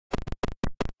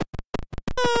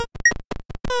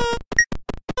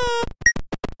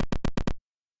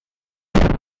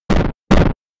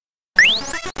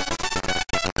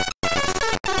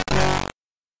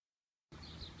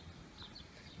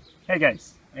Hey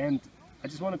guys, and I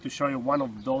just wanted to show you one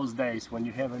of those days when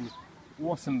you have an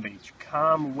awesome beach,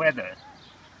 calm weather.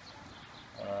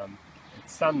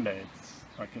 It's Sunday, it's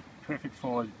like perfect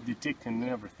for detecting and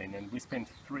everything, and we spent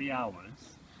 3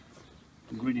 hours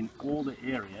grading all the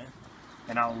area,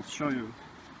 and I'll show you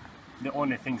the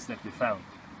only things that we found.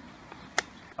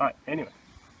 Alright, anyway,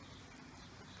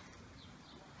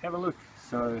 have a look.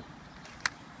 So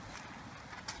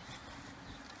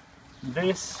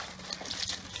this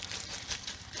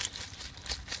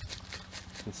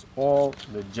is all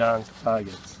the junk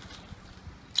targets.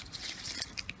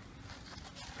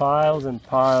 Piles and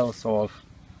piles of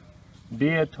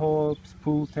beer tops,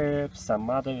 pool taps,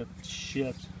 some other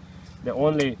shit. The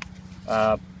only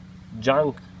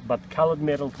junk but colored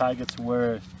metal targets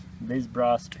were this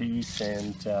brass piece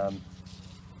and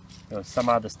some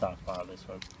other stuff. This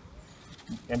one.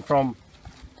 And from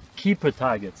keeper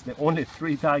targets, the only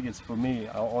 3 targets for me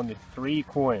are only 3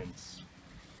 coins.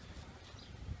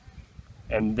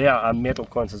 And there are metal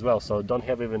coins as well, so don't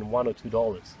have even $1 or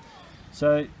 $2.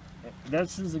 So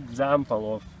this is an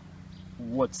example of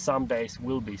what some days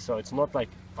will be. So it's not like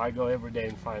I go every day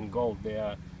and find gold. There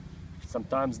are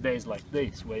sometimes days like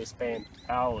this where you spend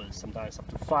hours, sometimes up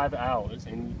to 5 hours,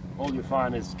 and all you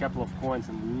find is a couple of coins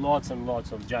and lots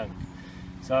of junk.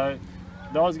 So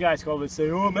those guys always say,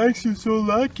 oh, it makes you so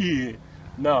lucky.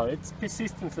 No, it's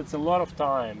persistence. It's a lot of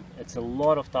time. It's a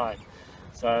lot of time.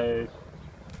 So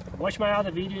watch my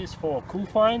other videos for cool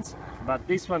finds, but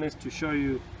this one is to show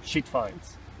you shit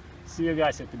finds. See you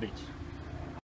guys at the beach.